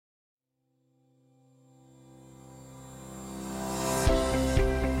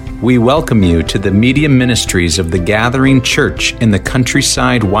We welcome you to the media ministries of the Gathering Church in the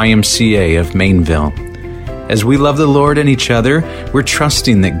Countryside YMCA of Mainville. As we love the Lord and each other, we're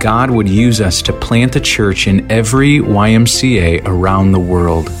trusting that God would use us to plant a church in every YMCA around the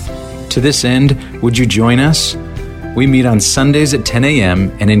world. To this end, would you join us? We meet on Sundays at 10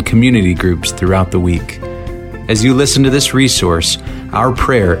 a.m. and in community groups throughout the week. As you listen to this resource, our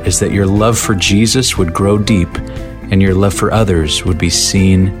prayer is that your love for Jesus would grow deep and your love for others would be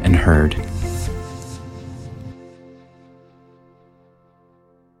seen and heard.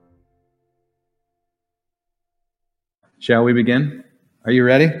 Shall we begin? Are you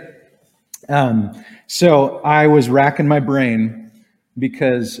ready? So I was racking my brain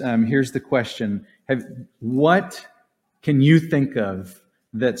because here's the question. What can you think of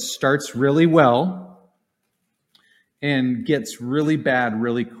that starts really well and gets really bad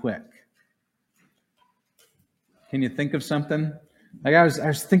really quick? Can you think of something? Like I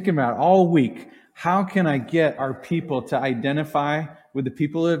was thinking about all week, how can I get our people to identify with the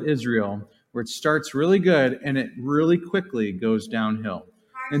people of Israel where it starts really good and it really quickly goes downhill?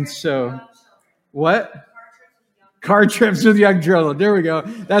 And so, what? Car trips with young children. There we go.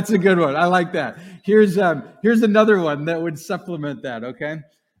 That's a good one. I like that. Here's another one that would supplement that, okay?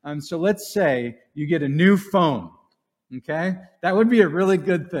 So let's say you get a new phone, okay? That would be a really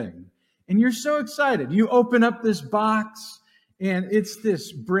good thing. And you're so excited. You open up this box, and it's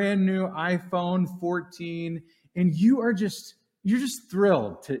this brand new iPhone 14, and you're just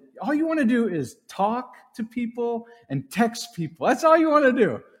thrilled. All you want to do is talk to people and text people. That's all you want to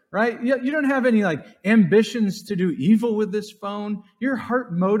do, right? You don't have any ambitions to do evil with this phone. Your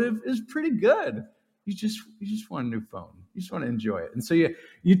heart motive is pretty good. You just want a new phone. You just want to enjoy it. And so you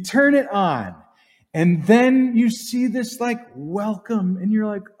turn it on, and then you see this welcome, and you're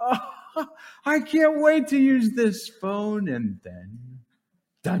like, oh, I can't wait to use this phone. And then,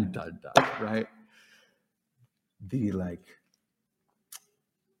 dun, dun, dun, right? The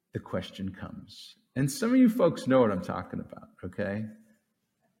question comes. And some of you folks know what I'm talking about, okay?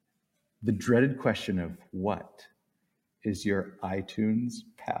 The dreaded question of what is your iTunes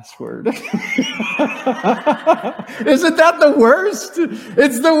password? Isn't that the worst?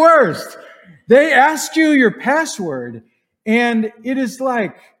 It's the worst. They ask you your password, and it is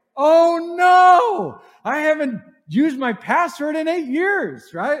like, oh no, I haven't used my password in 8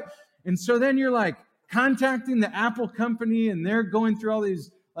 years, right? And so then you're contacting the Apple company, and they're going through all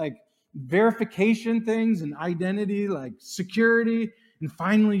these verification things and identity, security, and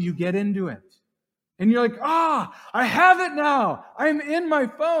finally you get into it. And you're like, I have it now. I'm in my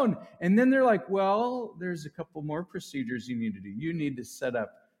phone. And then they're like, well, there's a couple more procedures you need to do. You need to set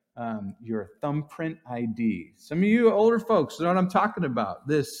up your thumbprint ID. Some of you older folks know what I'm talking about.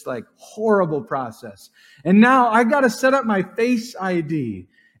 This horrible process. And now I got to set up my Face ID.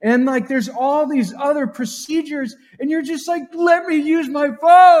 And there's all these other procedures. And you're just like, let me use my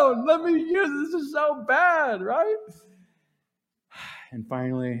phone. This is so bad, right? And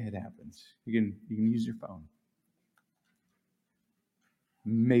finally it happens. You can use your phone.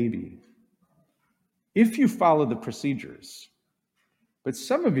 Maybe. If you follow the procedures. But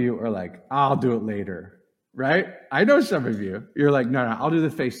some of you are like, I'll do it later, right? I know some of you. You're like, no, I'll do the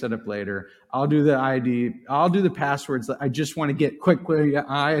face setup later. I'll do the ID. I'll do the passwords. I just want to get quickly.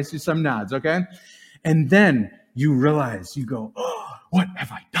 I see some nods, okay? And then you realize, you go, oh, what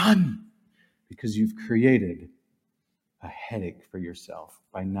have I done? Because you've created a headache for yourself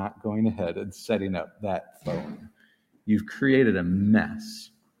by not going ahead and setting up that phone. You've created a mess.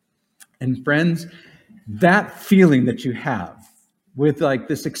 And friends, that feeling that you have, with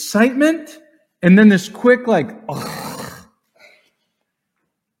this excitement and then this quick that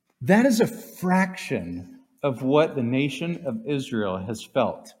is a fraction of what the nation of Israel has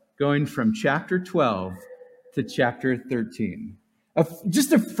felt going from chapter 12 to chapter 13.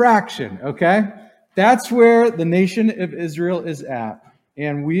 Just a fraction, okay? That's where the nation of Israel is at,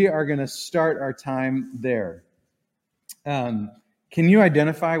 and we are going to start our time there. Can you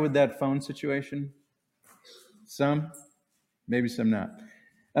identify with that phone situation? Some? Maybe some not.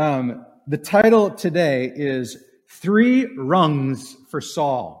 The title today is 3 Rungs for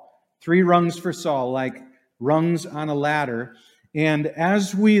Saul. 3 rungs for Saul, like rungs on a ladder. And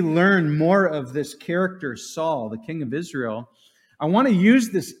as we learn more of this character, Saul, the king of Israel, I want to use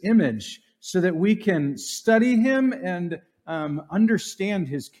this image so that we can study him and understand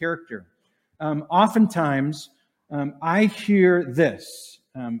his character. Oftentimes, I hear this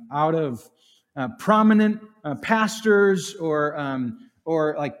out of prominent pastors or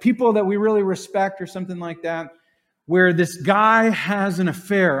people that we really respect or something like that, where this guy has an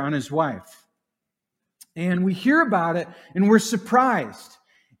affair on his wife. And we hear about it and we're surprised.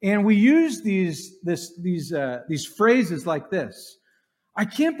 And we use these phrases like this. I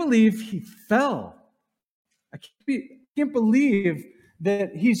can't believe he fell. I can't believe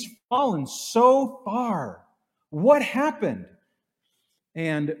that he's fallen so far. What happened?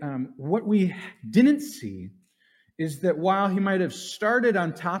 And what we didn't see is that while he might have started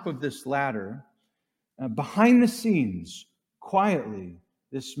on top of this ladder, behind the scenes, quietly,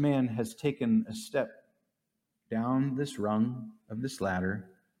 this man has taken a step down this rung of this ladder,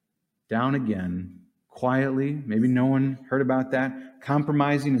 down again, quietly. Maybe no one heard about that.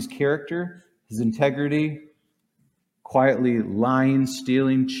 Compromising his character, his integrity, quietly lying,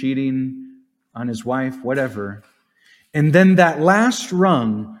 stealing, cheating on his wife, whatever. And then that last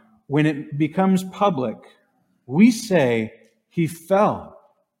rung, when it becomes public, we say he fell.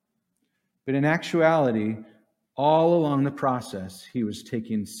 But in actuality, all along the process, he was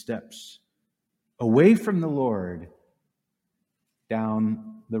taking steps away from the Lord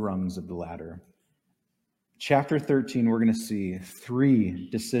down the rungs of the ladder. Chapter 13, we're going to see 3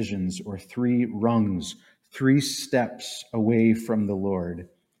 decisions or 3 rungs, 3 steps away from the Lord.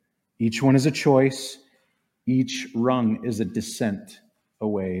 Each one is a choice. Each rung is a descent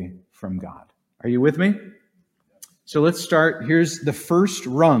away from God. Are you with me? So let's start. Here's the first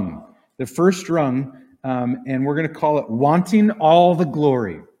rung. The first rung, and we're going to call it wanting all the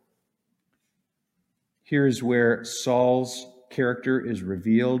glory. Here's where Saul's character is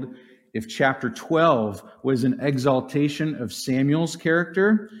revealed. If chapter 12 was an exaltation of Samuel's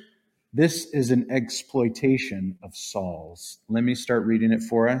character, this is an exploitation of Saul's. Let me start reading it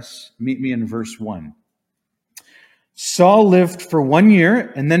for us. Meet me in verse 1. Saul lived for 1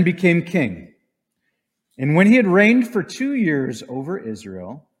 year and then became king. And when he had reigned for 2 years over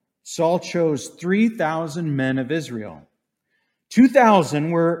Israel, Saul chose 3,000 men of Israel.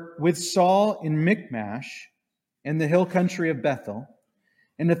 2,000 were with Saul in Michmash and the hill country of Bethel,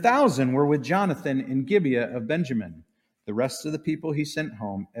 and 1,000 were with Jonathan in Gibeah of Benjamin. The rest of the people he sent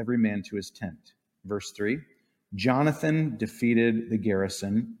home, every man to his tent. Verse 3, Jonathan defeated the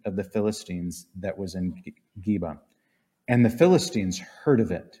garrison of the Philistines that was in Geba, and the Philistines heard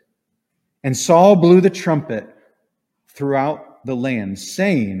of it. And Saul blew the trumpet throughout the land,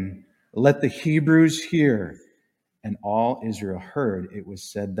 saying, let the Hebrews hear. And all Israel heard. It was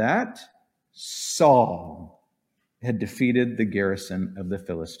said that Saul had defeated the garrison of the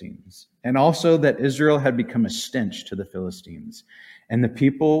Philistines, and also that Israel had become a stench to the Philistines. And the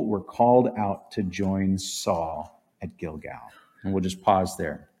people were called out to join Saul at Gilgal. And we'll just pause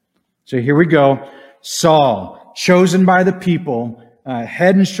there. So here we go. Saul, chosen by the people,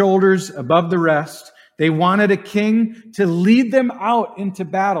 head and shoulders above the rest. They wanted a king to lead them out into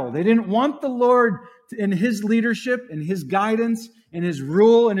battle. They didn't want the Lord in his leadership, in his guidance, in his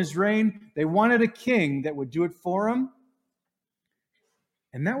rule, and his reign. They wanted a king that would do it for them.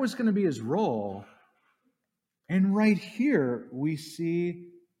 And that was going to be his role. And right here, we see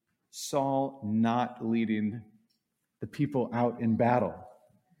Saul not leading the people out in battle.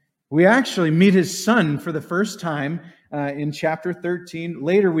 We actually meet his son for the first time in chapter 13.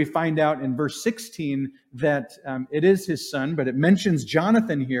 Later, we find out in verse 16 that it is his son, but it mentions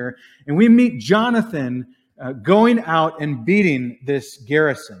Jonathan here. And we meet Jonathan going out and beating this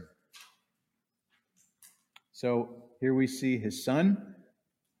garrison. So here we see his son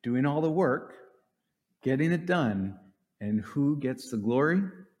doing all the work, getting it done. And who gets the glory?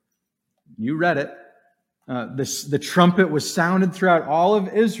 You read it. The trumpet was sounded throughout all of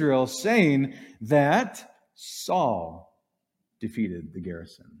Israel, saying that Saul defeated the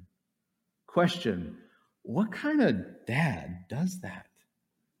garrison. Question, what kind of dad does that?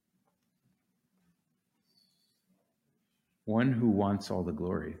 One who wants all the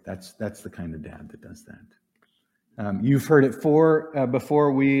glory. That's the kind of dad that does that. You've heard it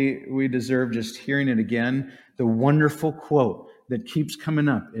before. We deserve just hearing it again. The wonderful quote that keeps coming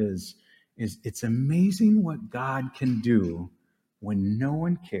up is it's amazing what God can do when no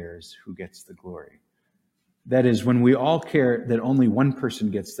one cares who gets the glory. That is, when we all care that only one person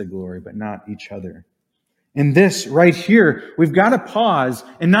gets the glory, but not each other. In this right here, we've got to pause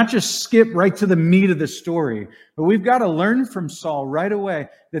and not just skip right to the meat of the story, but we've got to learn from Saul right away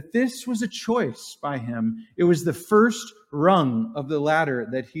that this was a choice by him. It was the first rung of the ladder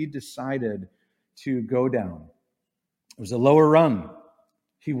that he decided to go down. It was a lower rung.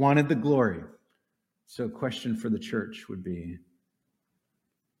 He wanted the glory. So a question for the church would be,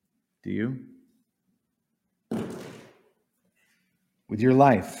 do you? With your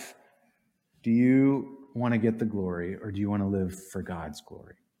life, do you want to get the glory, or do you want to live for God's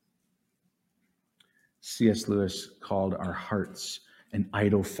glory? C.S. Lewis called our hearts an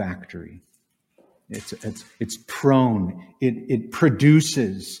idol factory. It's prone. It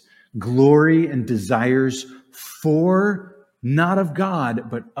produces glory and desires for, not of God,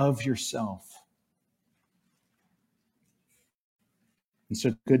 but of yourself. And so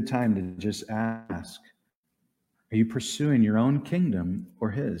it's a good time to just ask, are you pursuing your own kingdom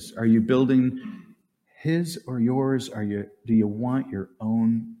or His? Are you building His or yours? Do you want your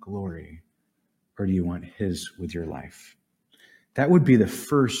own glory, or do you want His with your life? That would be the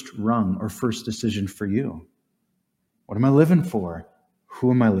first rung or first decision for you. What am I living for? Who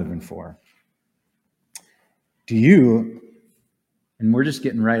am I living for? Do you, and we're just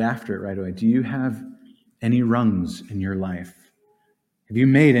getting right after it right away, do you have any rungs in your life? Have you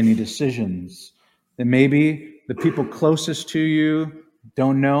made any decisions that maybe the people closest to you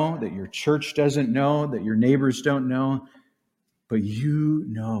don't know, that your church doesn't know, that your neighbors don't know, but you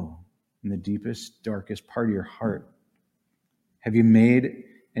know in the deepest, darkest part of your heart? Have you made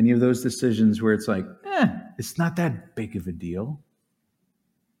any of those decisions where it's like, it's not that big of a deal?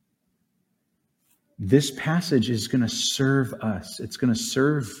 This passage is going to serve us. It's going to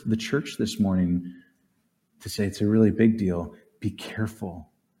serve the church this morning to say it's a really big deal. Be careful.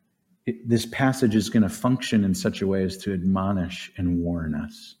 This passage is going to function in such a way as to admonish and warn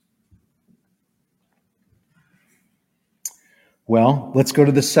us. Well, let's go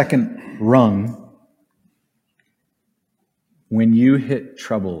to the second rung. When you hit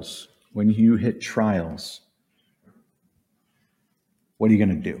troubles, when you hit trials, what are you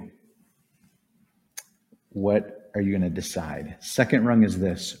going to do? What are you going to decide? Second rung is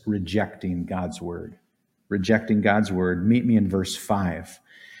this: rejecting God's word. Rejecting God's word. Meet me in verse 5.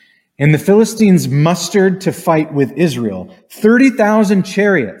 And the Philistines mustered to fight with Israel 30,000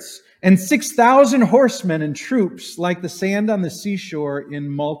 chariots and 6,000 horsemen and troops, like the sand on the seashore in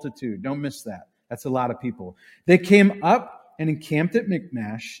multitude. Don't miss that. That's a lot of people. They came up and encamped at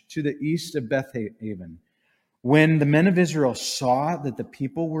Michmash to the east of Bethaven. When the men of Israel saw that the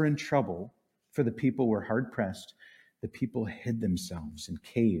people were in trouble, for the people were hard pressed, the people hid themselves in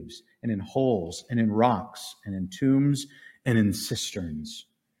caves and in holes and in rocks and in tombs and in cisterns.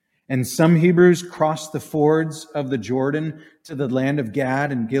 And some Hebrews crossed the fords of the Jordan to the land of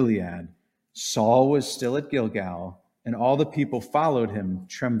Gad and Gilead. Saul was still at Gilgal, and all the people followed him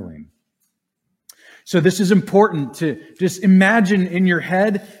trembling. So this is important to just imagine in your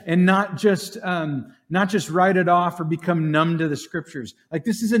head and not just write it off or become numb to the scriptures. Like,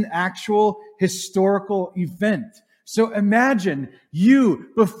 this is an actual historical event. So imagine you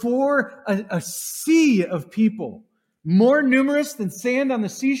before a sea of people, more numerous than sand on the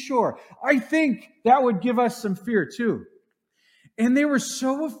seashore. I think that would give us some fear too. And they were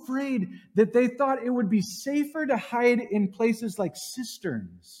so afraid that they thought it would be safer to hide in places like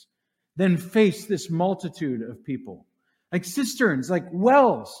cisterns than face this multitude of people. Like cisterns, like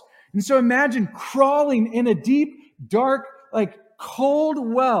wells. And so imagine crawling in a deep, dark, like cold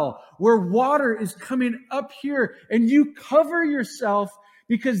well where water is coming up here, and you cover yourself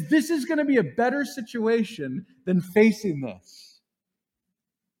because this is going to be a better situation than facing this.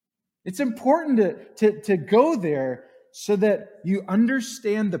 It's important to go there so that you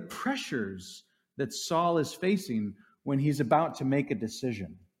understand the pressures that Saul is facing when he's about to make a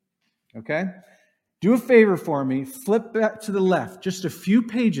decision. Okay? Do a favor for me. Flip back to the left, just a few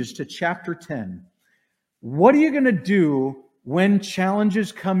pages to chapter 10. What are you going to do when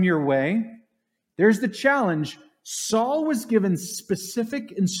challenges come your way? There's the challenge. Saul was given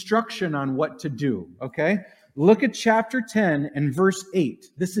specific instruction on what to do. Okay? Look at chapter 10 and verse 8.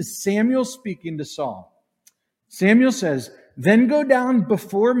 This is Samuel speaking to Saul. Samuel says, "Then go down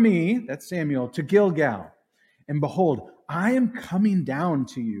before me," that's Samuel, "to Gilgal. And behold, I am coming down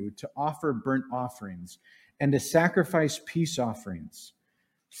to you to offer burnt offerings and to sacrifice peace offerings.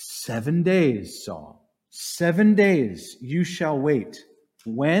 7 days, Saul, 7 days you shall wait."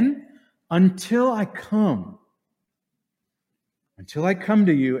 When? Until I come. Until I come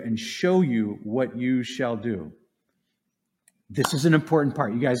to you and show you what you shall do. This is an important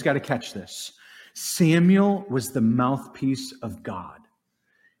part. You guys got to catch this. Samuel was the mouthpiece of God.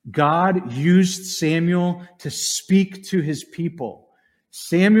 God used Samuel to speak to his people.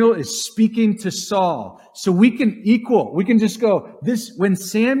 Samuel is speaking to Saul. So we can just go, when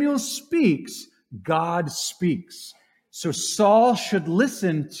Samuel speaks, God speaks. So Saul should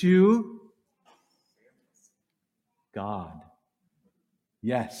listen to God.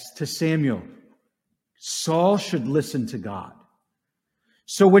 Yes, to Samuel. Saul should listen to God.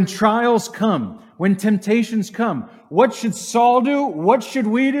 So when trials come, when temptations come, what should Saul do? What should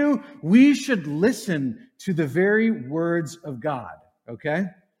we do? We should listen to the very words of God. Okay?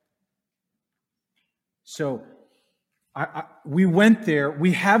 So We went there.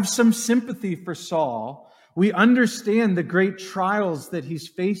 We have some sympathy for Saul. We understand the great trials that he's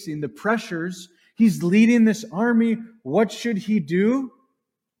facing, the pressures. He's leading this army. What should he do?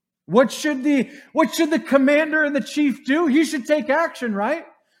 What should the commander and the chief do? He should take action, right?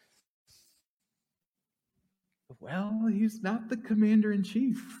 Well, he's not the commander in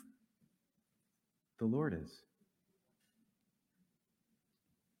chief. The Lord is.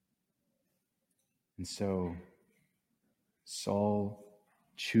 And so Saul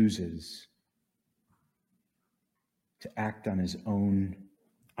chooses to act on his own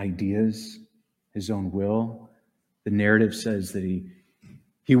ideas, his own will. The narrative says that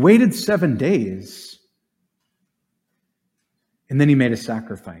he waited 7 days, and then he made a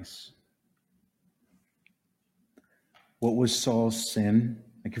sacrifice. What was Saul's sin?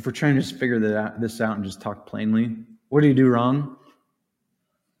 Like, if we're trying to just figure this out and just talk plainly, what did he do wrong?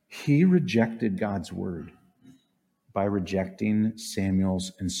 He rejected God's word by rejecting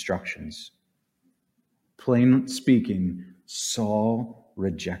Samuel's instructions. Plain speaking, Saul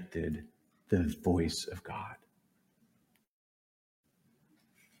rejected the voice of God.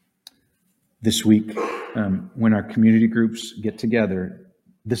 This week, when our community groups get together,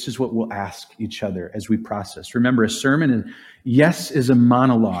 this is what we'll ask each other as we process. Remember, a sermon is a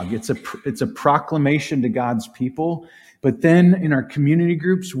monologue. It's a proclamation to God's people. But then in our community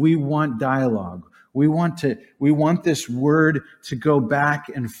groups, we want dialogue. We want this word to go back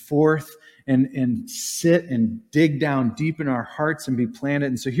and forth and sit and dig down deep in our hearts and be planted.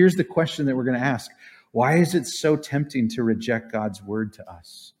 And so here's the question that we're going to ask. Why is it so tempting to reject God's word to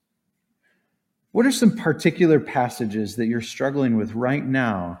us? What are some particular passages that you're struggling with right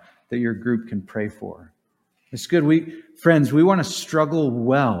now that your group can pray for? It's good. Friends, we want to struggle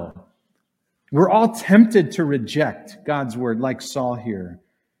well. We're all tempted to reject God's word like Saul here,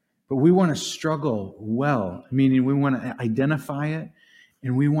 but we want to struggle well, meaning we want to identify it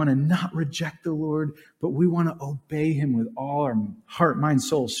and we want to not reject the Lord, but we want to obey him with all our heart, mind,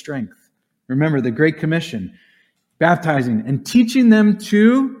 soul, strength. Remember the Great Commission, baptizing and teaching them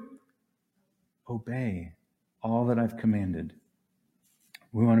to obey all that I've commanded.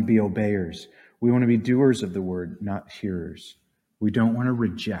 We want to be obeyers. We want to be doers of the word, not hearers. We don't want to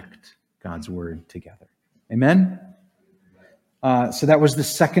reject God's word together. Amen? So that was the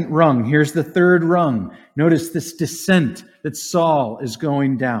second rung. Here's the third rung. Notice this descent that Saul is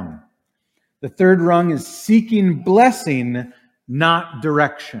going down. The third rung is seeking blessing, not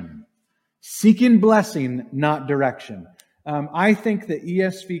direction. Seeking blessing, not direction. I think the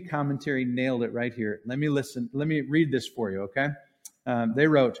ESV commentary nailed it right here. Let me read this for you, okay? They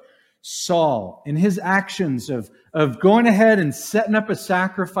wrote, Saul, in his actions of going ahead and setting up a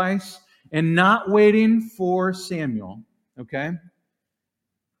sacrifice and not waiting for Samuel, okay?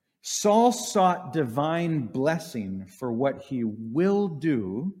 Saul sought divine blessing for what he will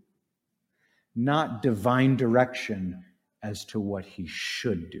do, not divine direction as to what he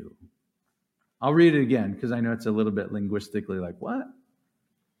should do. I'll read it again because I know it's a little bit linguistically like, what?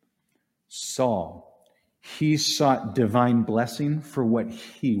 Saul, he sought divine blessing for what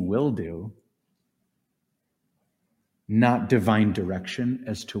he will do, not divine direction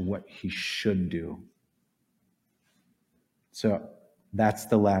as to what he should do. So that's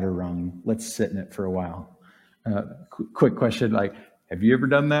the latter rung. Let's sit in it for a while. Quick question, like, have you ever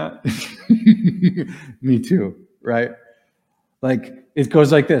done that? Me too, right? Like, it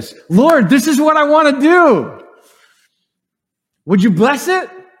goes like this. Lord, this is what I want to do. Would you bless it?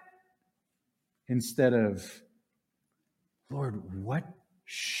 Instead of, Lord, what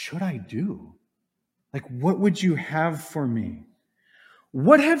should I do? Like, what would you have for me?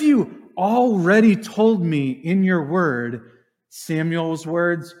 What have you already told me in your word? Samuel's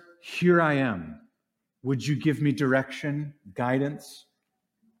words, here I am. Would you give me direction, guidance?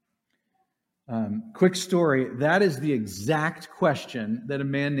 Quick story, that is the exact question that a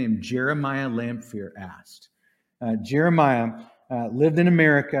man named Jeremiah Lamphere asked. Jeremiah lived in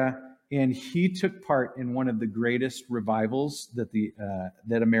America, and he took part in one of the greatest revivals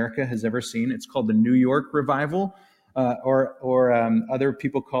that America has ever seen. It's called the New York Revival, or other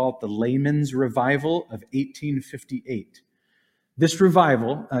people call it the Layman's Revival of 1858. This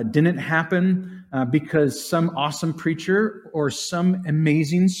revival didn't happen because some awesome preacher or some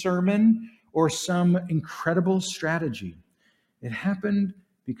amazing sermon or some incredible strategy. It happened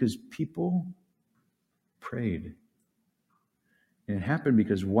because people prayed. And it happened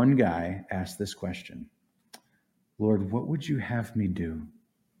because one guy asked this question, Lord, what would you have me do?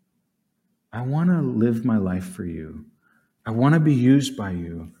 I want to live my life for you. I want to be used by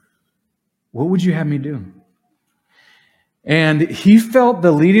you. What would you have me do? And he felt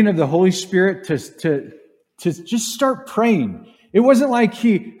the leading of the Holy Spirit to just start praying. It wasn't like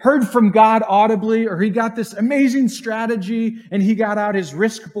he heard from God audibly or he got this amazing strategy and he got out his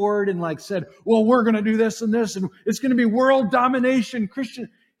risk board and like said, well, we're going to do this and it's going to be world domination, Christian.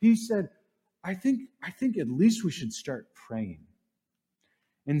 He said, I think at least we should start praying.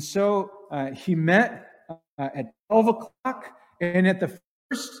 And so he met at 12 o'clock, and at the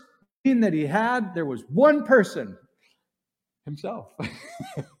first meeting that he had, there was one person, himself.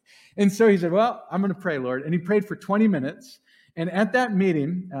 And so he said, well, I'm going to pray, Lord. And he prayed for 20 minutes. And at that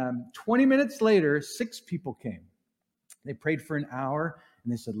meeting, 20 minutes later, 6 people came. They prayed for an hour,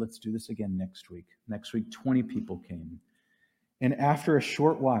 and they said, let's do this again next week. Next week, 20 people came. And after a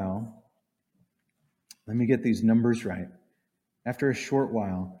short while, let me get these numbers right. After a short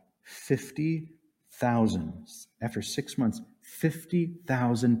while, 50,000, after 6 months,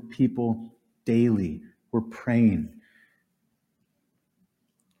 50,000 people daily were praying.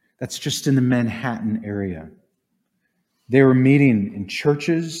 That's just in the Manhattan area. They were meeting in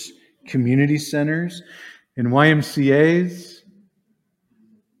churches, community centers, in YMCAs.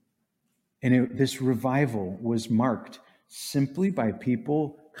 And this revival was marked simply by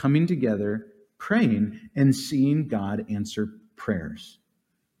people coming together, praying, and seeing God answer prayers.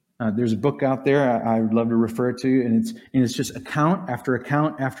 There's a book out there I would love to refer to, and it's just account after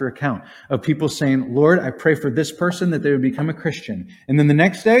account after account of people saying, Lord, I pray for this person that they would become a Christian. And then the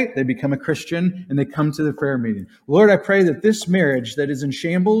next day, they become a Christian, and they come to the prayer meeting. Lord, I pray that this marriage that is in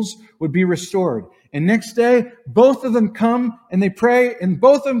shambles would be restored. And next day, both of them come, and they pray, and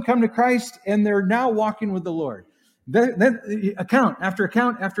both of them come to Christ, and they're now walking with the Lord. Then account after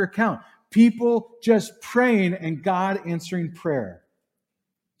account after account. People just praying and God answering prayer.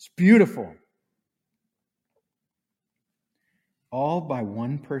 It's beautiful. All by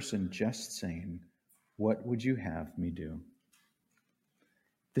one person just saying, what would you have me do?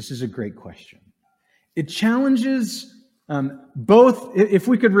 This is a great question. It challenges both, if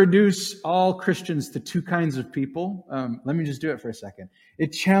we could reduce all Christians to 2 kinds of people, let me just do it for a second.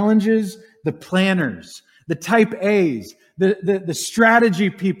 It challenges the planners, the type A's, the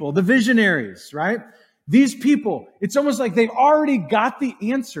strategy people, the visionaries, right? These people, it's almost like they've already got the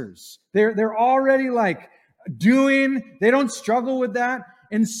answers. They're already like doing, they don't struggle with that.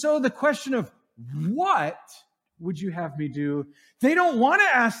 And so the question of what would you have me do? They don't want to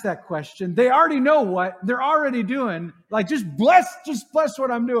ask that question. They already know what they're already doing. Like just bless what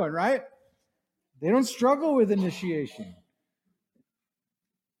I'm doing, right? They don't struggle with initiation.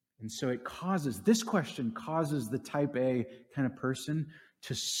 And so this question causes the type A kind of person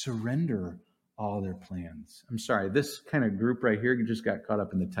to surrender all their plans. I'm sorry, this kind of group right here just got caught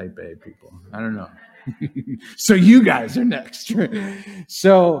up in the type A people. I don't know. So you guys are next.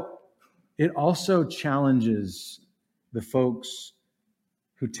 So it also challenges the folks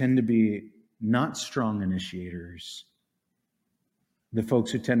who tend to be not strong initiators, the folks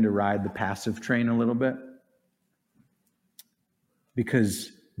who tend to ride the passive train a little bit.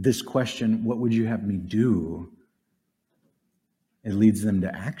 Because this question, what would you have me do? It leads them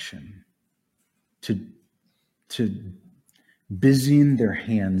to action. To busying their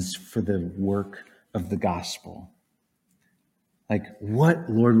hands for the work of the gospel. Like, what,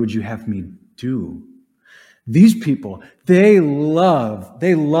 Lord, would you have me do? These people, they love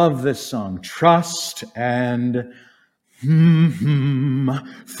this song, Trust and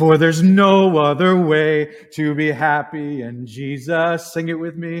for there's no other way to be happy in Jesus. Sing it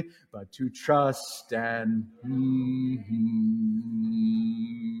with me. But to trust and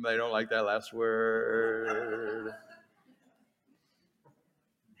I don't like that last word.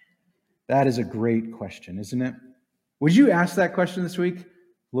 That is a great question, isn't it? Would you ask that question this week?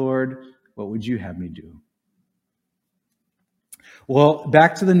 Lord, what would you have me do? Well,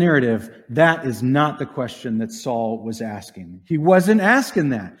 back to the narrative, that is not the question that Saul was asking. He wasn't asking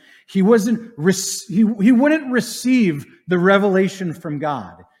that. He wouldn't receive the revelation from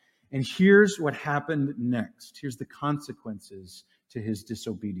God. And here's what happened next. Here's the consequences to his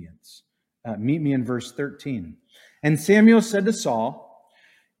disobedience. Meet me in verse 13. And Samuel said to Saul,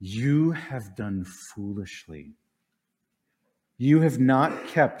 you have done foolishly. You have not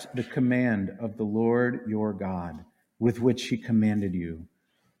kept the command of the Lord your God, with which he commanded you.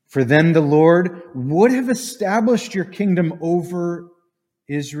 For then the Lord would have established your kingdom over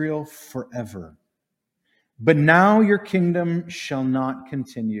Israel forever. But now your kingdom shall not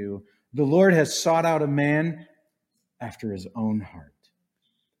continue. The Lord has sought out a man after his own heart.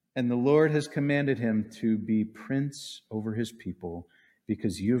 And the Lord has commanded him to be prince over his people,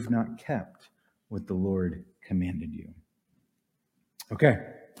 because you have not kept what the Lord commanded you. Okay.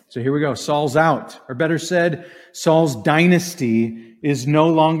 So here we go. Saul's out. Or better said, Saul's dynasty is no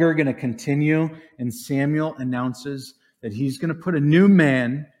longer going to continue, and Samuel announces that he's going to put a new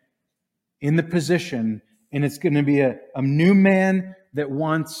man in the position, and it's going to be a new man that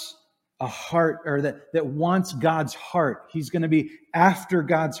wants a heart, or that wants God's heart. He's going to be after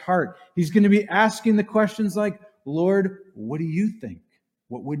God's heart. He's going to be asking the questions like, Lord, what do you think?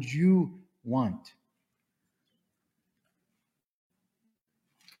 What would you want?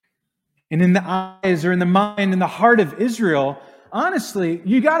 And in the eyes, or in the mind, in the heart of Israel, honestly,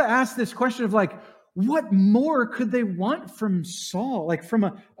 you got to ask this question of like, what more could they want from Saul? Like from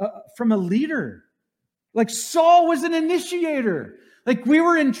a leader? Like Saul was an initiator. Like we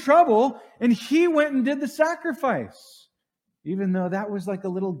were in trouble and he went and did the sacrifice. Even though that was like a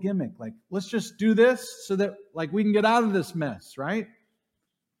little gimmick. Like, let's just do this so that like we can get out of this mess, right?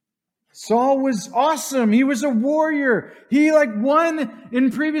 Saul was awesome. He was a warrior. He like won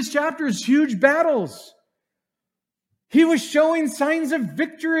in previous chapters huge battles. He was showing signs of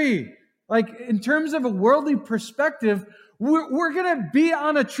victory. Like in terms of a worldly perspective, we're going to be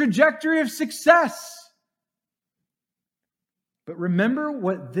on a trajectory of success. But remember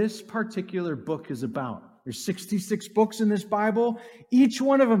what this particular book is about. There's 66 books in this Bible. Each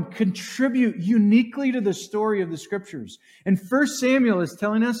one of them contribute uniquely to the story of the Scriptures. And 1 Samuel is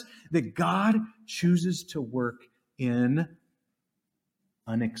telling us that God chooses to work in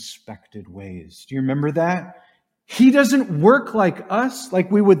unexpected ways. Do you remember that? He doesn't work like us, like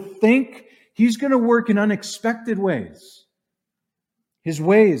we would think. He's going to work in unexpected ways. His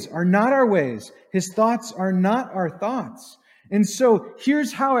ways are not our ways. His thoughts are not our thoughts. And so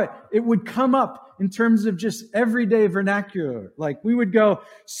here's how it would come up in terms of just everyday vernacular. Like we would go,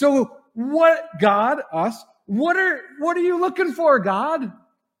 so what, God, us, what are you looking for, God?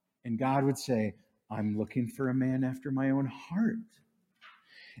 And God would say, I'm looking for a man after my own heart.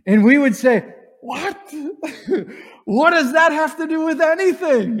 And we would say, what? What does that have to do with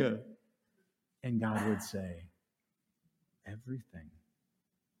anything? And God would say, everything.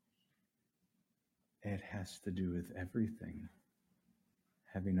 It has to do with everything.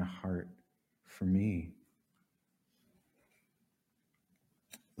 Having a heart for me.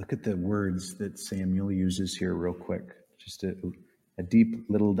 Look at the words that Samuel uses here real quick. Just a deep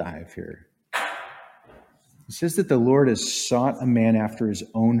little dive here. He says that the Lord has sought a man after his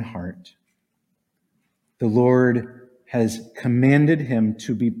own heart. The Lord has commanded him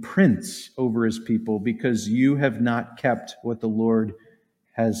to be prince over his people because you have not kept what the Lord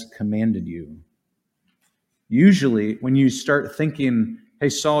has commanded you. Usually, when you start thinking, hey,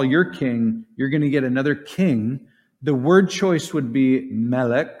 Saul, you're king, you're going to get another king, the word choice would be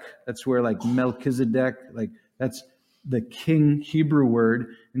Melech. That's where like Melchizedek, like that's the king Hebrew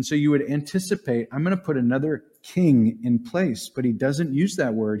word. And so you would anticipate, I'm going to put another king in place. But he doesn't use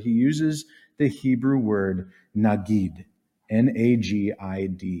that word. He uses the Hebrew word Nagid,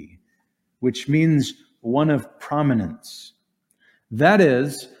 Nagid, which means one of prominence. That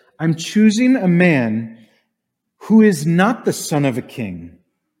is, I'm choosing a man who is not the son of a king,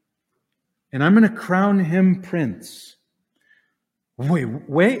 and I'm going to crown him prince. Wait,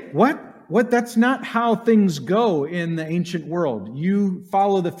 what? What? That's not how things go in the ancient world. You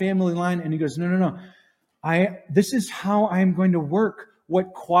follow the family line, and he goes, no. This is how I'm going to work.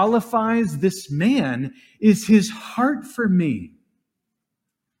 What qualifies this man is his heart for me.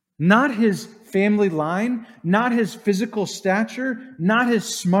 Not his family line, not his physical stature, not his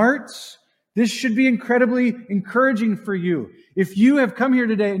smarts. This should be incredibly encouraging for you. If you have come here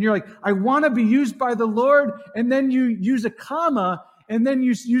today and you're like, I want to be used by the Lord, and then you use a comma, and then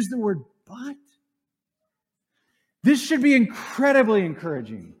you use the word but. This should be incredibly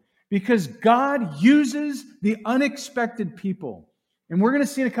encouraging because God uses the unexpected people. And we're going to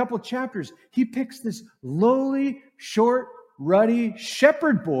see in a couple of chapters, he picks this lowly, short, ruddy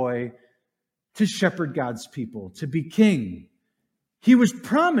shepherd boy to shepherd God's people, to be king. He was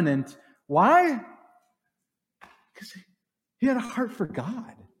prominent. Why? Because he had a heart for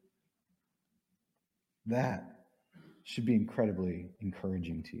God. That should be incredibly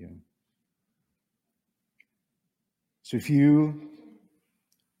encouraging to you. So if you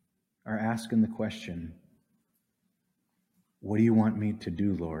are asking the question, what do you want me to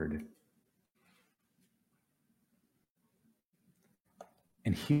do, Lord?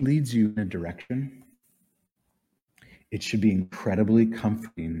 And he leads you in a direction, it should be incredibly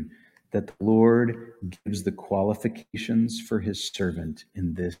comforting that the Lord gives the qualifications for his servant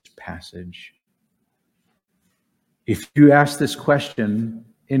in this passage. If you ask this question,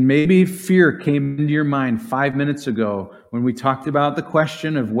 and maybe fear came into your mind 5 minutes ago when we talked about the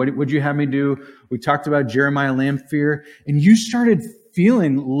question of what would you have me do? We talked about Jeremiah lamb fear, and you started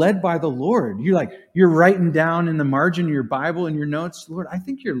feeling led by the Lord. You're writing down in the margin of your Bible and your notes, Lord, I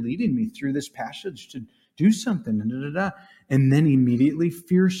think you're leading me through this passage to do something. And then immediately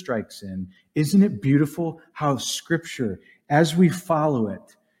fear strikes in. Isn't it beautiful how Scripture, as we follow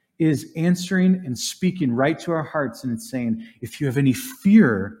it, is answering and speaking right to our hearts, and it's saying, if you have any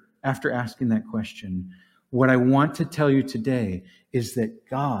fear after asking that question, what I want to tell you today is that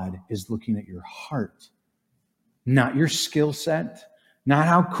God is looking at your heart, not your skill set, not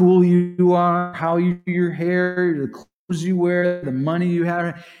how cool you are, how you do your hair, the clothes you wear, the money you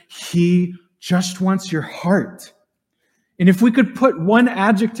have. He just wants your heart. And if we could put one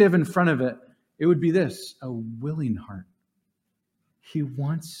adjective in front of it, it would be this: a willing heart. He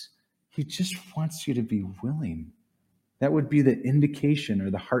just wants you to be willing. That would be the indication or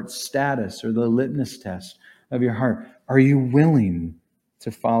the heart status or the litmus test of your heart. Are you willing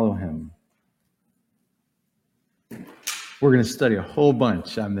to follow him? We're going to study a whole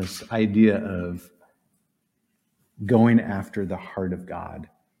bunch on this idea of going after the heart of God.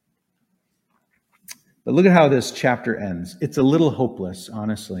 But look at how this chapter ends. It's a little hopeless,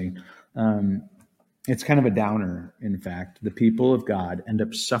 honestly. It's kind of a downer, in fact. The people of God end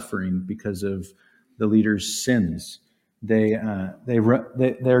up suffering because of the leaders' sins. They're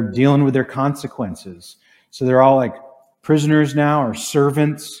dealing with their consequences. So they're all like prisoners now, or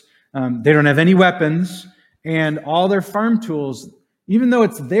servants. They don't have any weapons, and all their farm tools, even though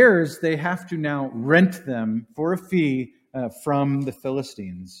it's theirs, they have to now rent them for a fee from the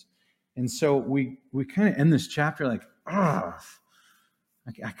Philistines. And so we kind of end this chapter like,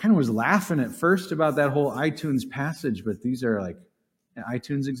 I kind of was laughing at first about that whole iTunes passage, but these are like an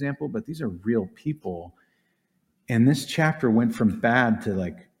iTunes example, but these are real people. And this chapter went from bad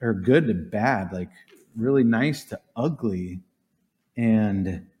to or good to bad, like really nice to ugly.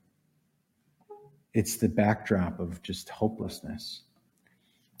 And it's the backdrop of just hopelessness.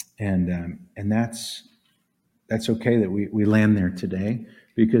 And that's okay that we land there today,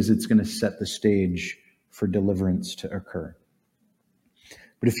 because it's going to set the stage for deliverance to occur.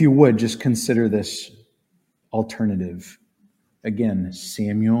 But if you would, just consider this alternative. Again,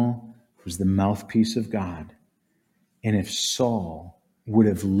 Samuel was the mouthpiece of God. And if Saul would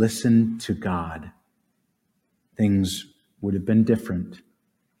have listened to God, things would have been different.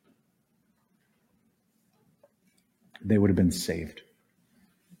 They would have been saved.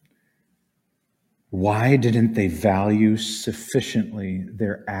 Why didn't they value sufficiently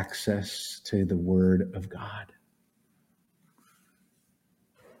their access to the Word of God?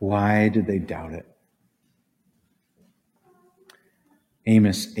 Why did they doubt it?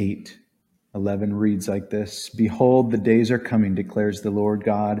 Amos 8:11 reads like this: "Behold, the days are coming, declares the Lord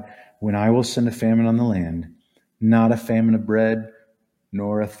God, when I will send a famine on the land, not a famine of bread,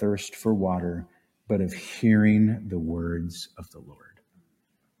 nor a thirst for water, but of hearing the words of the Lord."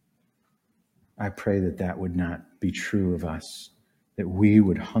 I pray that that would not be true of us, that we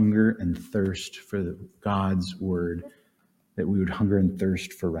would hunger and thirst for God's word, that we would hunger and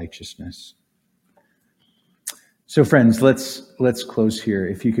thirst for righteousness. So friends, let's close here.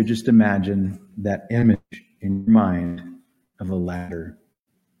 If you could just imagine that image in your mind of a ladder,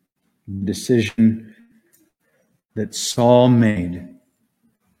 the decision that Saul made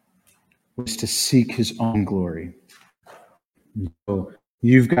was to seek his own glory. So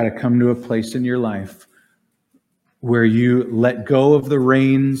you've got to come to a place in your life where you let go of the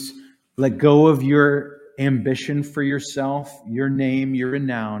reins, let go of your ambition for yourself, your name, your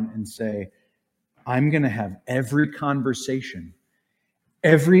renown, and say, I'm going to have every conversation,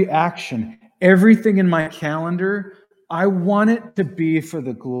 every action, everything in my calendar, I want it to be for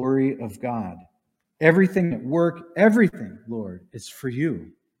the glory of God. Everything at work, everything, Lord, is for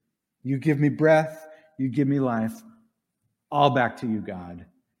you. You give me breath, you give me life. All back to you, God.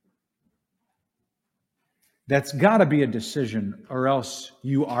 That's got to be a decision, or else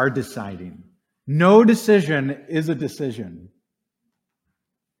you are deciding. No decision is a decision.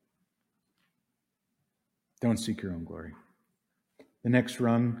 Don't seek your own glory. The next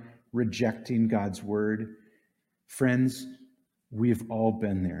rung, rejecting God's word. Friends, we've all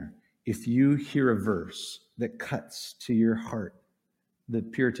been there. If you hear a verse that cuts to your heart, the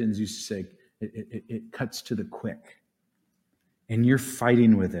Puritans used to say, it cuts to the quick. And you're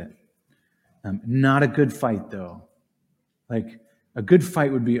fighting with it. Not a good fight, though. Like, a good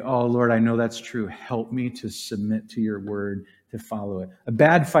fight would be, oh, Lord, I know that's true. Help me to submit to your word, to follow it. A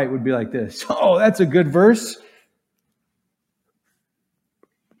bad fight would be like this. Oh, that's a good verse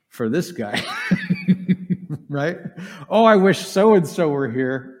for this guy. Right? Oh, I wish so-and-so were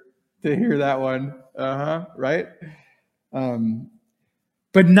here to hear that one. Right?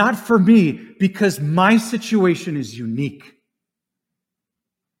 But not for me, because my situation is unique.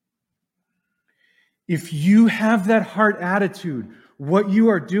 If you have that heart attitude, what you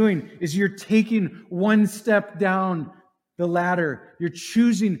are doing is you're taking one step down the ladder. You're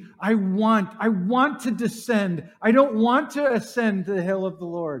choosing, I want to descend. I don't want to ascend to the hill of the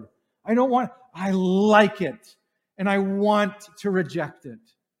Lord. I like it. And I want to reject it.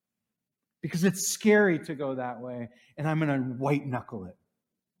 Because it's scary to go that way. And I'm going to white knuckle it.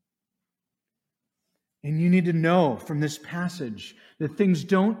 And you need to know from this passage that things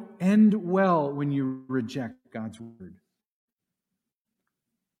don't end well when you reject God's word.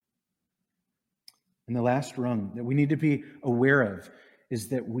 And the last rung that we need to be aware of is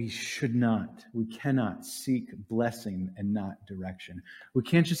that we cannot seek blessing and not direction. We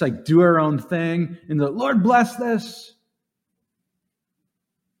can't just do our own thing and the Lord bless this.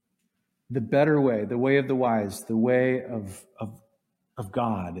 The better way, the way of the wise, the way of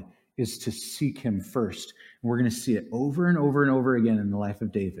God is to seek him first. And we're going to see it over and over and over again in the life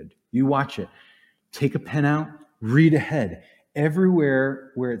of David. You watch it. Take a pen out, read ahead.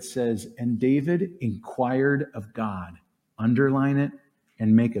 Everywhere where it says, and David inquired of God, underline it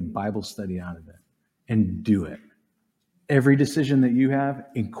and make a Bible study out of it and do it. Every decision that you have,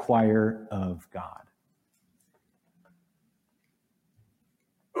 inquire of God.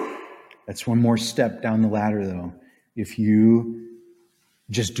 That's one more step down the ladder, though. If you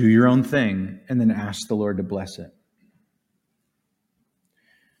just do your own thing and then ask the Lord to bless it.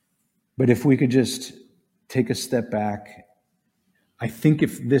 But if we could just take a step back, I think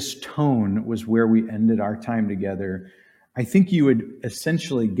if this tone was where we ended our time together, I think you would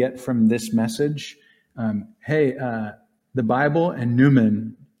essentially get from this message, the Bible and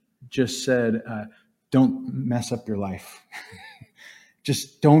Newman just said, don't mess up your life.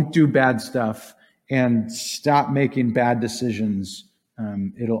 Just don't do bad stuff and stop making bad decisions.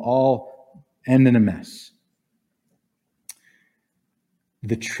 It'll all end in a mess.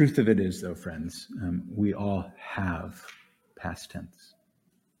 The truth of it is, though, friends, we all have past tense.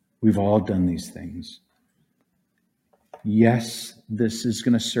 We've all done these things. Yes, this is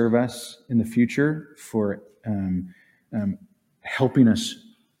going to serve us in the future for helping us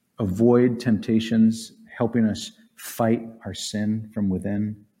avoid temptations, helping us fight our sin from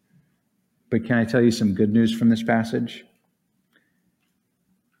within. But can I tell you some good news from this passage?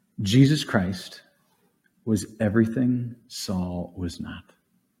 Jesus Christ was everything Saul was not.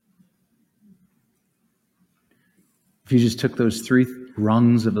 If you just took those 3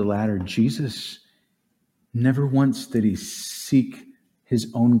 rungs of the ladder, Jesus never once did he seek his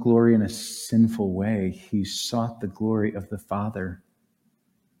own glory in a sinful way. He sought the glory of the Father.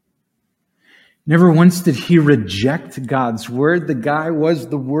 Never once did he reject God's word. The guy was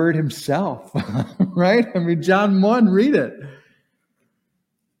the word himself, right? I mean, John 1, read it.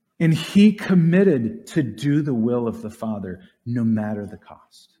 And he committed to do the will of the Father, no matter the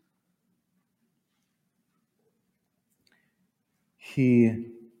cost. He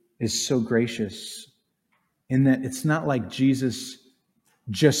is so gracious in that it's not like Jesus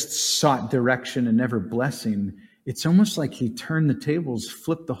just sought direction and never blessing. It's almost like he turned the tables,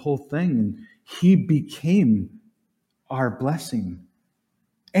 flipped the whole thing, and he became our blessing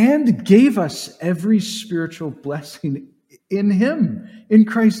and gave us every spiritual blessing in him, in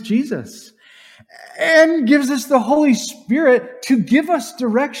Christ Jesus, and gives us the Holy Spirit to give us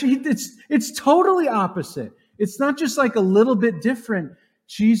direction. It's totally opposite. It's not just like a little bit different.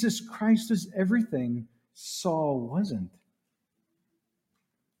 Jesus Christ is everything Saul wasn't.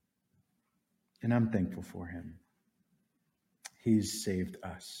 And I'm thankful for him. He's saved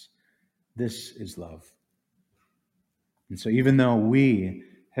us. This is love. And so even though we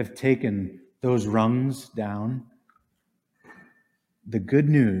have taken those rungs down, the good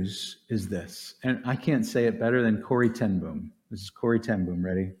news is this. And I can't say it better than Corrie ten Boom. This is Corrie ten Boom.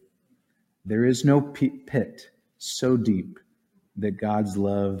 Ready? There is no pit so deep that God's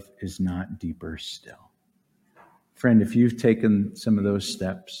love is not deeper still. Friend, if you've taken some of those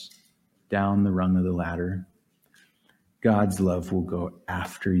steps down the rung of the ladder, God's love will go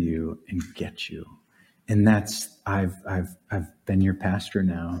after you and get you. And I've been your pastor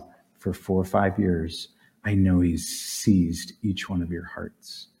now for 4 or 5 years. I know he's seized each one of your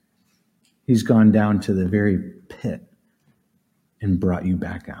hearts. He's gone down to the very pit and brought you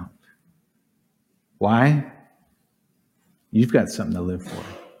back out. Why? You've got something to live for.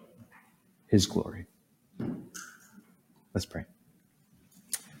 His glory. Let's pray.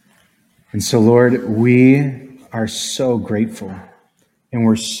 And so, Lord, we are so grateful, and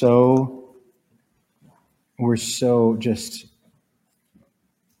we're so just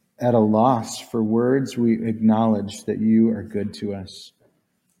at a loss for words. We acknowledge that you are good to us.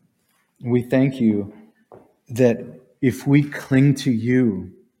 We thank you that if we cling to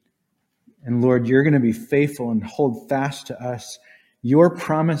you, And Lord, you're going to be faithful and hold fast to us. Your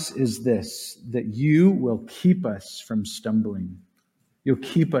promise is this, that you will keep us from stumbling. You'll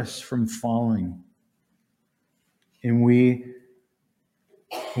keep us from falling. And we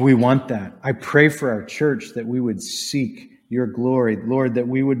want that. I pray for our church that we would seek your glory. Lord, that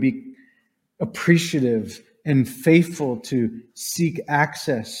we would be appreciative and faithful to seek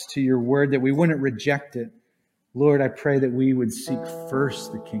access to your word, that we wouldn't reject it. Lord, I pray that we would seek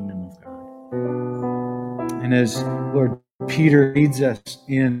first the kingdom of God. And as, Lord, Peter leads us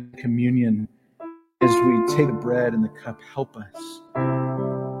in communion, as we take the bread and the cup, help us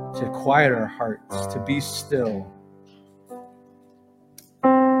to quiet our hearts, to be still,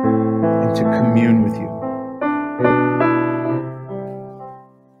 and to commune with you.